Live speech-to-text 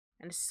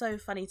And it's so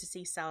funny to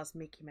see Sal as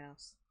Mickey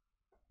Mouse.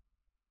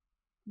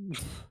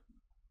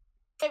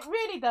 It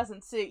really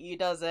doesn't suit you,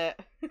 does it?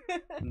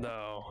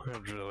 No,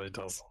 it really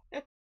doesn't.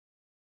 What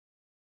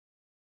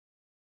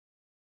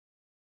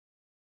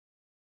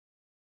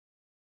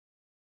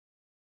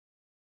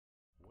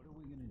are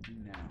we gonna do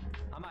now?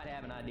 I might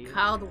have an idea.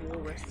 Kyle the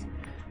Walrus.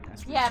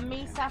 Yeah,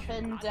 Mini Saph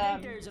and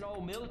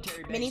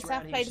Mini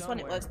Saph played this one,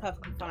 it works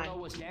perfectly fine.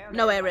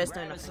 No areas,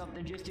 no nothing.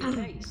 Something just in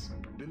case.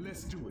 Then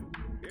let's do it.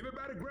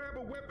 Everybody grab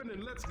a weapon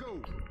and let's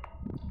go.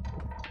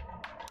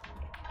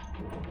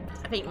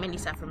 I think Mini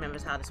Saph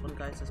remembers how this one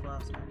goes as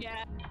well. So.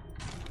 Yeah.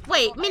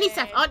 Wait, Mini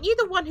Saph, aren't you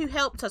the one who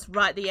helped us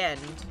right at the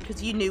end?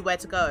 Because you knew where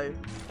to go.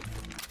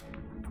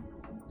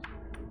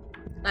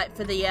 Like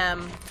for the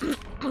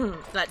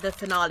like the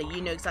finale,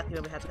 you knew exactly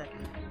where we had to go.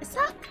 Is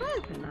that can I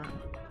open that?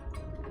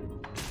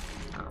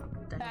 Oh,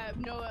 I have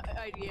no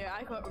idea.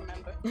 I can't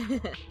remember.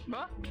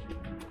 What?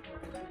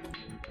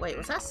 Wait,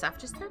 was that Saph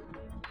just then?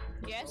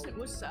 Yes, it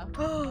was so.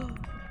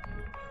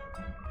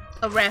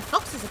 A rare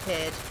fox has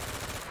appeared.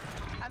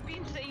 I've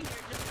been sitting here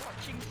just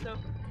watching stuff.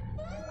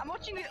 I'm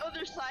watching the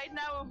other side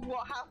now of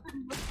what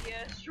happened with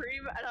the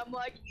stream, and I'm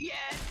like,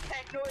 yes,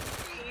 techno and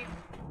Steve.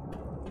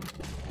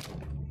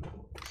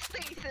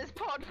 Stasis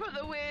pod for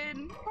the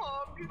win.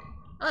 Pog.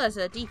 Oh, there's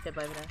a defib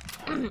over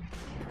there.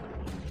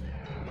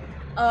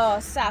 Oh,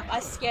 Saph, I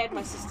scared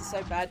my sister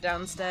so bad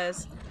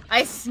downstairs.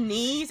 I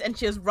sneezed and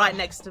she was right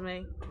next to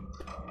me.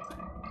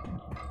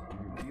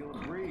 Feel a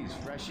breeze,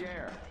 fresh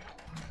air.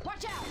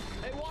 Watch out!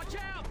 Hey, watch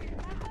out!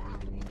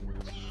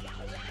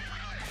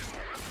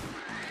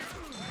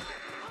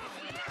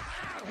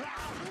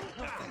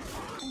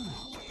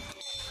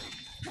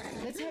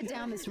 Let's head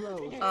down this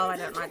road. Oh, I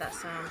don't like that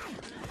sound.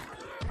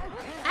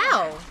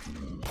 Ow!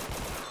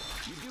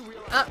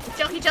 Oh,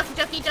 jockey, jockey,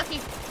 jockey, jockey!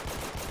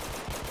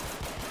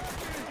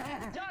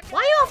 Why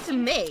are you after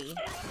me?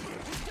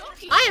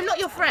 I am not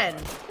your friend.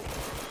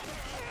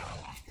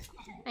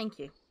 Thank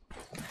you.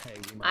 Hey,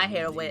 I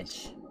hear a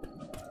witch.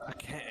 I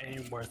can't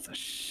aim worth a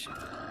shit.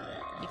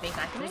 You think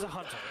I can? There's a aim?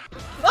 hunter.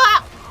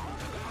 Ah!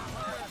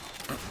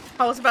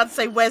 I was about to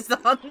say, where's the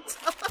hunter?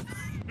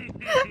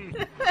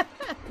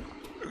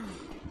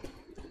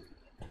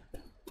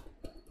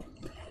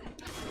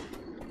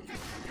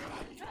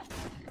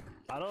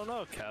 I don't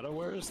know, Kata,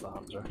 where is the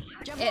hunter?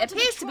 It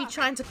appears to be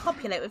trying to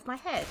copulate with my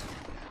head.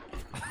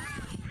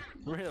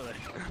 Really?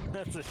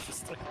 That's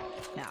interesting.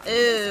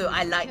 Ooh,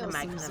 I like the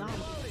magnum.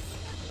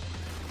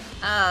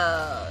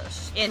 Oh,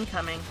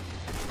 incoming.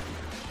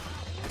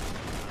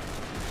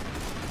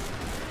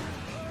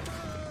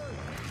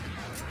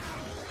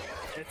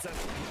 It's a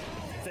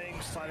thing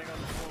sliding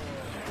on the floor.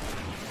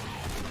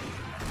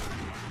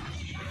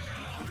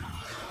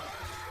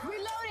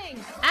 Reloading!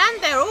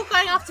 And they're all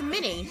going after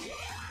Minnie.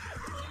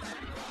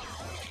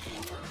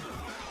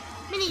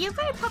 Minnie, you're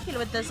very popular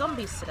with the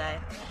zombies today.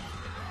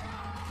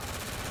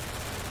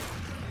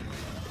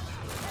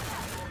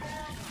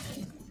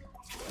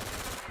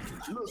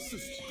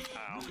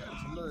 Ow.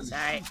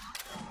 Sorry.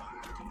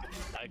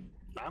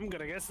 I'm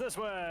gonna guess this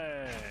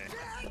way.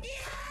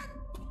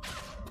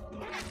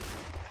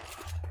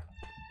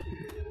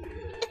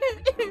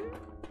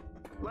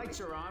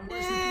 Lights are on.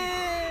 Where's the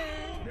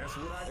people? That's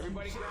what I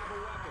Everybody grab a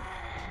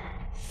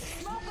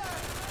weapon.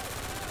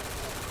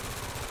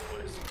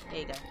 There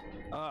you go.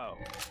 Oh.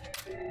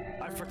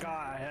 I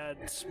forgot I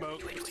had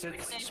smoke.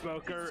 Since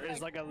Smoker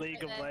is like a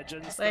League of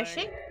Legends Where is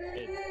thing,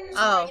 she?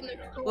 Oh,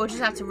 we'll just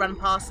have to run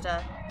past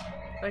her.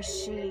 Where's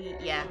she?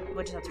 Yeah,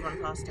 we'll just have to run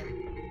past her.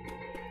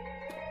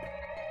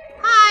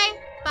 Hi!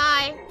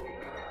 Bye!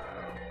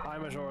 Hi,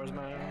 Majora's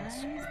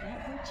Mask.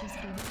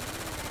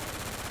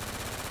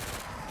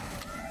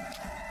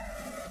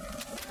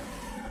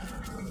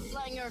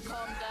 Letting her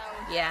calm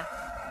down. Yeah.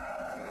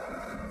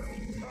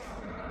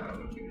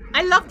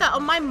 I love that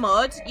on my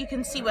mod, you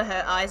can see where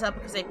her eyes are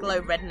because they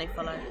glow red and they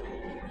follow.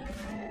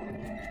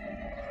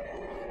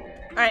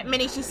 Alright,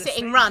 Minnie, she's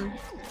sitting. Run.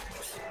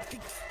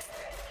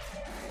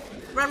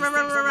 Run, run,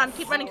 run, run, run.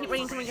 Keep running, keep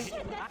running, keep running.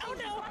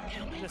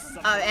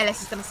 Oh,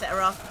 Ellis is going to set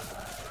her off.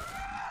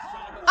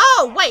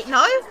 Oh, wait,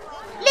 no.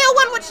 Little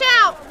one, watch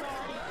out.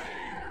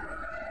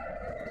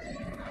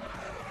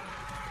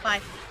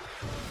 Bye.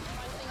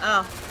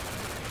 Oh.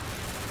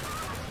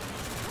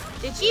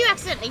 Did you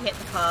accidentally hit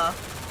the car?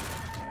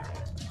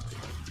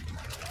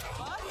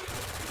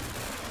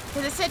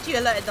 Because it said you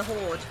alerted the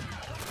horde.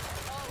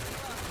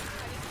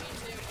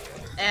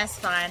 That's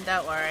fine,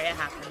 don't worry, it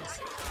happens.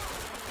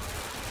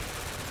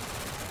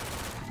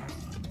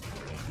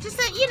 Just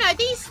that, you know,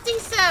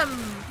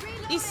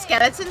 these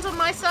skeletons on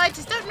my side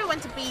just don't know when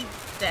to be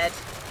dead.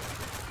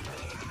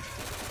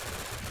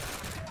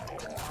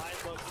 Mine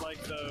look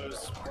like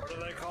those. What are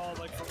they called?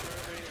 Like from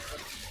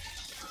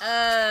movies?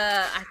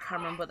 I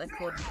can't remember what they're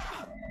called.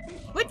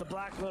 What? The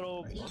black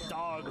little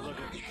dog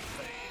looking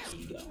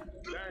things.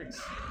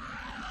 Thanks.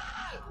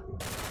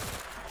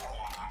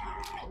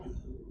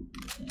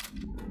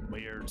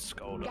 Weird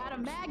skull dogs. Got a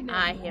magnum.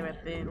 I hear a No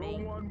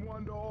booming. one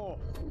wonder all.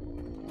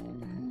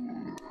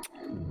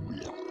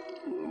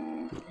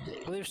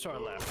 I believe to our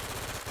left.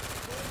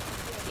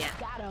 Yeah.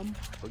 Got him.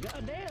 Well,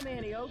 goddamn,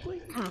 Annie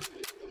Oakley.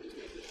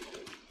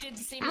 Did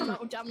the same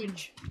amount of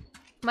damage.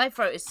 My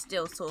throat is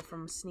still sore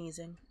from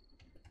sneezing.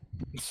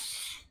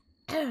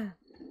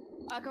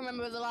 I can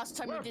remember the last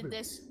time we did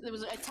this. There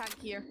was a tank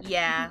here.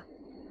 Yeah.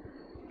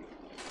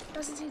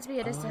 Doesn't seem to be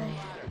here this day.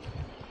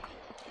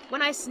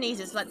 When I sneeze,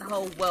 it's like the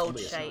whole world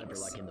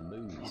shakes. Like in the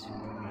movies.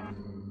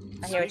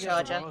 I hear a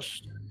charger.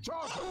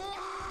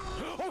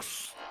 Oh,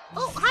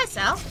 Oh, hi,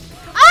 Sal.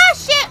 Ah,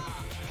 shit!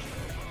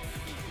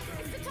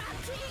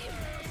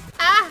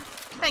 Ah,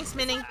 thanks,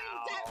 Mini.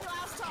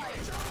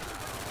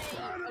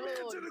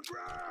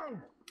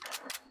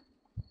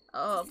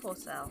 Oh, poor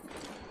Sal.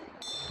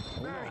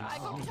 I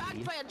got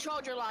tagged by a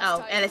charger last Oh,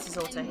 time. Ellis is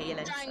also and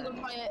healing. Strangled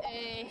So. by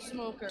a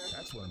smoker.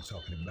 That's what I'm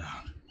talking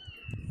about.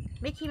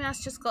 Mickey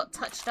Mouse just got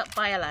touched up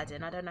by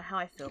Aladdin. I don't know how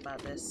I feel about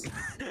this.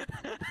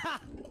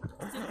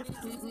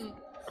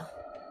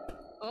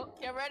 Oh,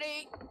 get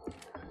ready.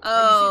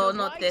 Oh,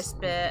 not this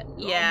bit.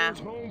 Yeah.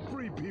 Almost home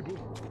free, people.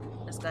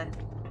 Let's go.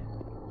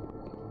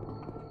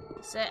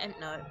 Set and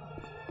no.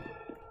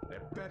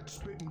 That fat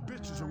spitting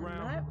bitches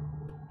around.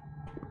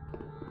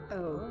 No.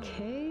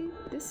 Okay,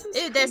 this is.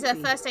 Ooh, there's a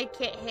creepy. first aid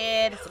kit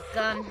here. There's a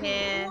gun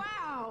here.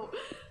 Wow.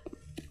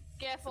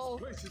 Careful.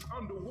 Place is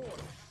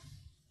underwater.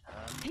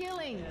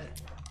 Healing.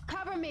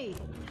 Cover me.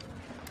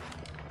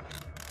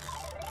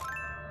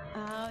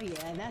 Oh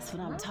yeah, that's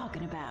what I'm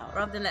talking about.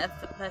 Rather than let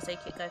a first aid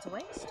kit go to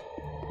waste.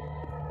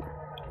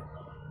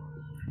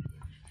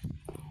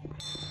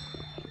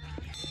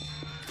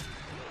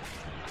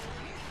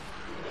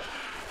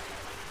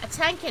 A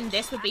tank in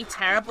this would be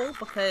terrible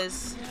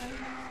because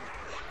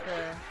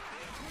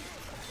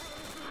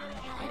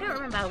I don't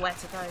remember where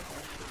to go here.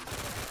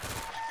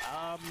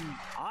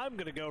 I'm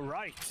gonna go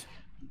right.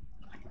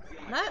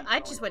 No, I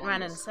just went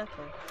round in a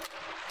circle.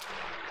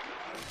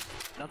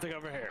 Nothing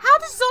over here. How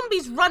do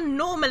zombies run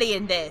normally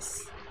in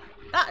this?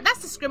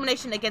 That's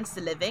discrimination against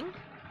the living.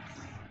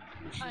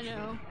 I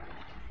know.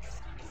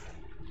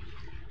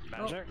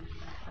 Magic.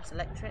 That's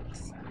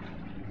electrics.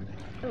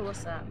 Oh,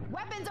 what's that?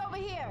 Weapons over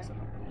here.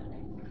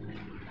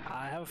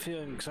 I have a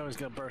feeling someone's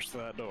gonna burst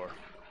through that door.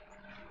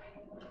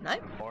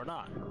 Nope. Or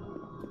not.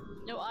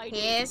 No idea.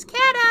 Here's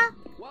Kata.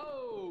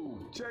 Whoa!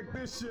 Check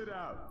this shit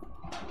out.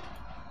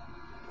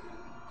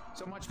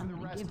 So much for the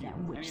Give rescue. that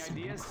witch Any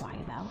something ideas? to cry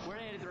about. We're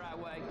headed the right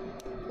way.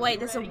 Wait,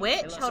 there's a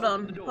witch? Hold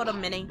on. Hold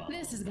on, Minnie.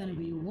 This is gonna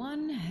be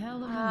one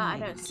hell of a I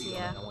night. don't see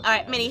her.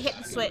 Alright, Minnie, hit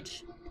the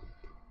switch.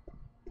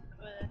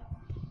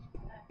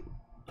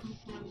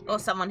 Or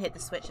someone hit the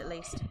switch at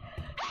least.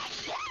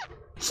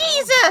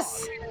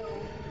 Jesus!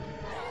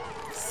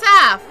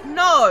 Saph!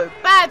 No!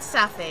 Bad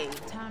Sapphy!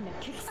 Time to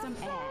kick some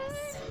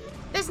ass.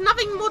 There's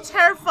nothing more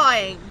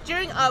terrifying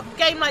during a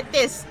game like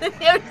this than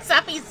hearing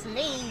Sapphy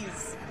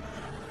sneeze.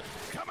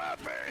 Come at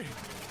me!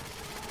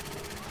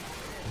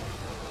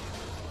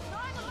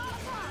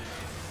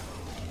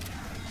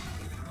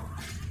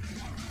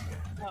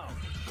 Oh.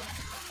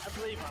 I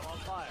believe I'm on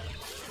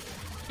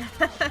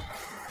fire.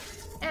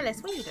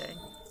 Ellis, what are you doing?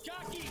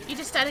 You're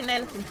just standing there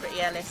looking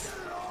pretty, Ellis.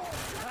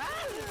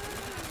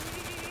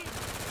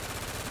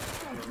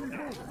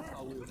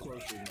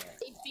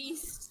 A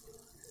beast.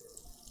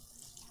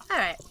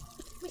 Alright,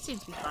 we seem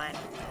to be fine.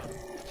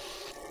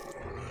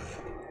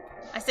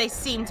 I say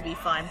seem to be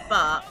fine,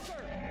 but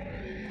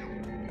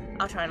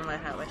I'll try and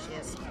work out where she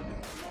is.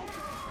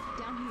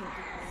 Down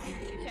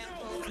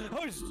here.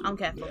 I'm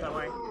careful, don't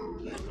worry.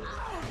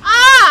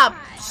 Ah!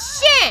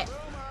 Shit!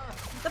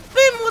 The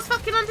boom was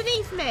fucking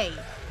underneath me!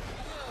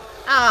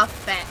 Ah,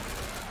 feck.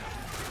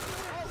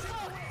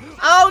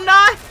 Oh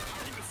no!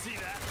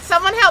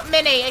 Someone help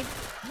Minnie!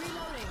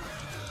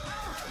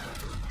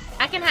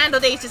 I can handle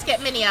these, just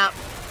get Minnie up.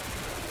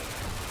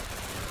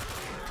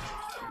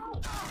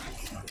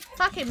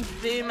 Fucking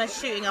boomer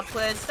shooting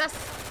upwards. That's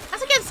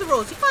against the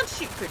rules. You can't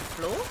shoot through the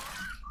floor.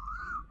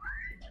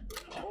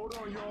 Hold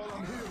on, y'all.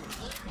 I'm healing.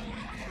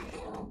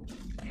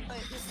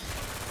 Wait, this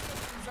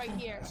is right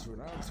here. That's what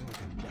I'm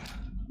talking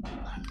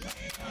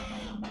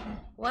about.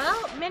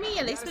 Well, Minnie,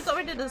 at least we got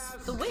rid of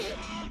the witch.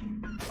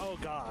 Oh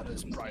god,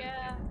 it's bright.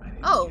 Yeah.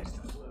 Oh,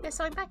 there's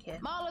something back here.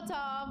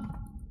 Molotov.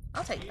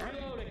 I'll take that.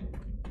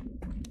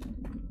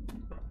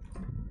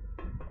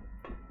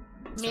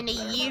 Minnie,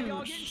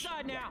 you.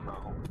 Inside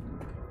now.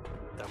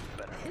 That was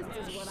better.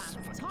 This is what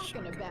I'm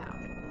talking about.